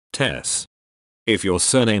Tess. If your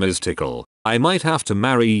surname is Tickle, I might have to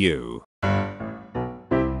marry you.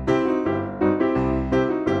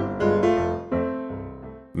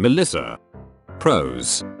 Melissa.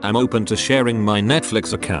 Pros. I'm open to sharing my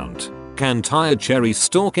Netflix account. Can tie a cherry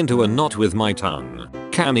stalk into a knot with my tongue.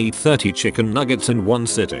 Can eat 30 chicken nuggets in one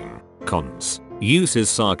sitting. Cons. Uses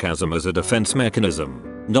sarcasm as a defense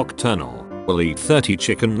mechanism. Nocturnal. Will eat 30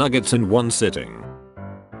 chicken nuggets in one sitting.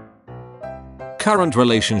 Current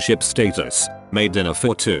relationship status. Made dinner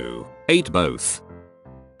for two. Ate both.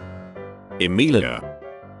 Emilia.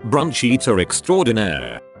 Brunch eater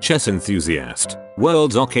extraordinaire. Chess enthusiast.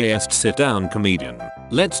 World's okayest sit-down comedian.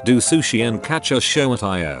 Let's do sushi and catch a show at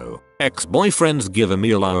IO. Ex-boyfriends give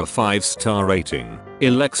Emilia a 5-star rating.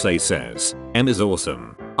 Alexei says, M is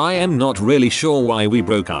awesome. I am not really sure why we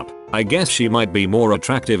broke up. I guess she might be more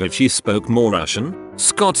attractive if she spoke more Russian.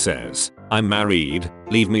 Scott says, I'm married,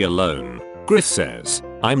 leave me alone. Griff says,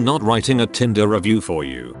 I'm not writing a Tinder review for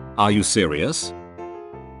you. Are you serious?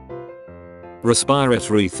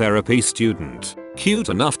 Respiratory therapy student. Cute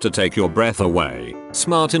enough to take your breath away,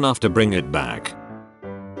 smart enough to bring it back.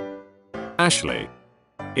 Ashley.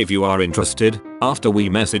 If you are interested, after we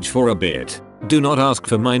message for a bit, do not ask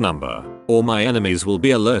for my number, or my enemies will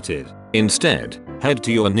be alerted. Instead, head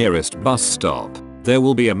to your nearest bus stop. There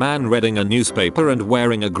will be a man reading a newspaper and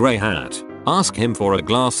wearing a grey hat. Ask him for a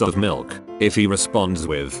glass of milk. If he responds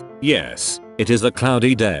with, yes, it is a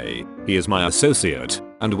cloudy day, he is my associate,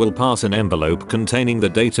 and will pass an envelope containing the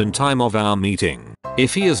date and time of our meeting.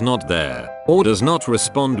 If he is not there, or does not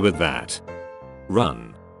respond with that,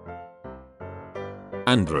 run.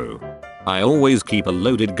 Andrew. I always keep a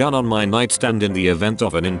loaded gun on my nightstand in the event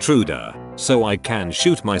of an intruder, so I can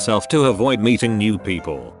shoot myself to avoid meeting new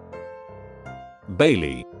people.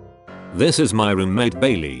 Bailey. This is my roommate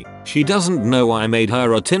Bailey. She doesn't know I made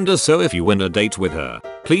her a Tinder, so if you win a date with her,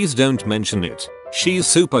 please don't mention it. She's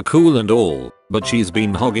super cool and all, but she's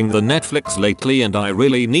been hogging the Netflix lately and I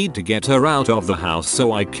really need to get her out of the house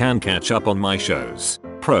so I can catch up on my shows.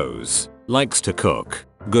 Pros. Likes to cook.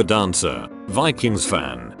 Good dancer. Vikings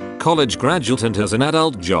fan. College graduate and has an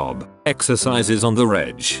adult job. Exercises on the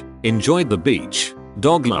reg. Enjoyed the beach.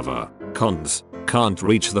 Dog lover. Cons. Can't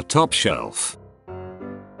reach the top shelf.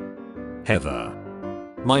 Heather.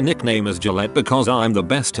 My nickname is Gillette because I'm the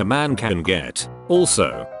best a man can get.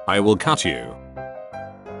 Also, I will cut you.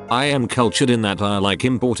 I am cultured in that I like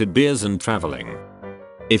imported beers and traveling.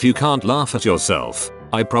 If you can't laugh at yourself,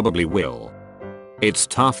 I probably will. It's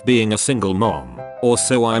tough being a single mom, or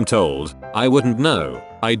so I'm told. I wouldn't know,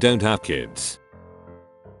 I don't have kids.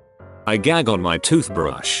 I gag on my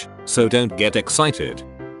toothbrush, so don't get excited.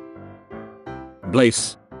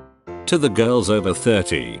 Blaze. To the girls over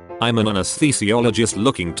 30, I'm an anesthesiologist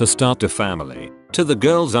looking to start a family. To the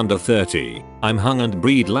girls under 30, I'm hung and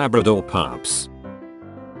breed Labrador pups.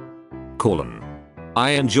 Colin.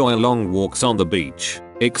 I enjoy long walks on the beach,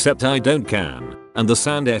 except I don't can, and the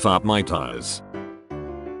sand F up my tires.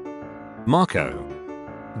 Marco.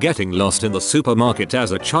 Getting lost in the supermarket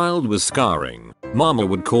as a child was scarring. Mama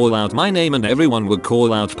would call out my name and everyone would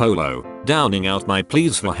call out Polo, downing out my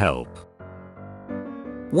pleas for help.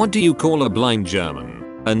 What do you call a blind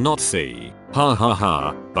German? A Nazi. Ha ha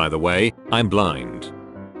ha, by the way, I'm blind.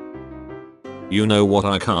 You know what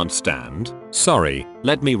I can't stand? Sorry,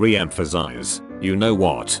 let me re-emphasize. You know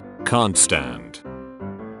what? Can't stand.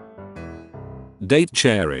 Date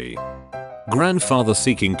Cherry. Grandfather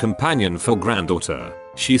seeking companion for granddaughter.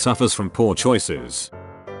 She suffers from poor choices.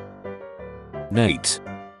 Nate.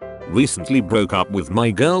 Recently broke up with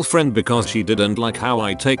my girlfriend because she didn't like how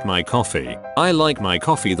I take my coffee. I like my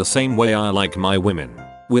coffee the same way I like my women,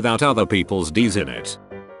 without other people's D's in it.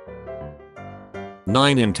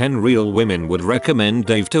 9 in 10 real women would recommend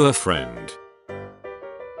Dave to a friend.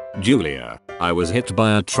 Julia. I was hit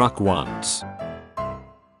by a truck once.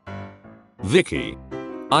 Vicky.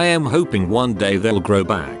 I am hoping one day they'll grow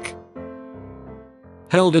back.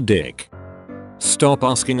 Held a dick. Stop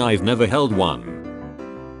asking, I've never held one.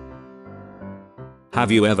 Have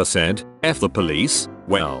you ever said, F the police?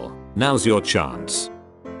 Well, now's your chance.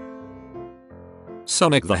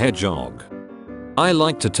 Sonic the Hedgehog. I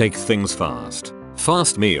like to take things fast.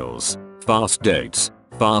 Fast meals, fast dates,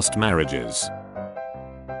 fast marriages.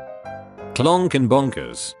 Clonk and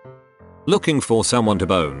bonkers. Looking for someone to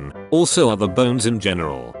bone, also other bones in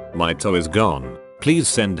general. My toe is gone, please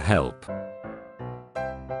send help.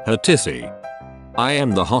 Her tissy. I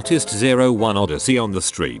am the hottest 01 Odyssey on the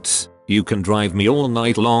streets. You can drive me all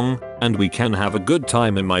night long, and we can have a good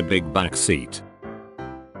time in my big back seat.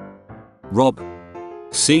 Rob.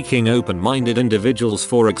 Seeking open-minded individuals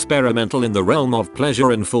for experimental in the realm of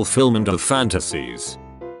pleasure and fulfillment of fantasies.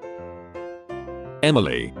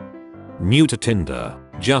 Emily. New to Tinder.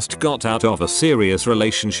 Just got out of a serious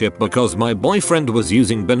relationship because my boyfriend was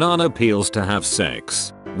using banana peels to have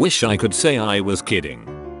sex. Wish I could say I was kidding.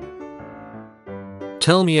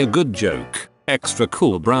 Tell me a good joke. Extra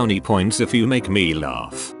cool brownie points if you make me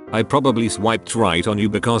laugh. I probably swiped right on you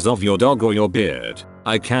because of your dog or your beard.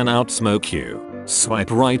 I can outsmoke you.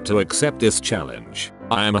 Swipe right to accept this challenge.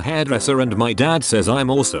 I am a hairdresser and my dad says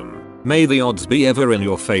I'm awesome. May the odds be ever in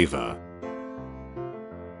your favor.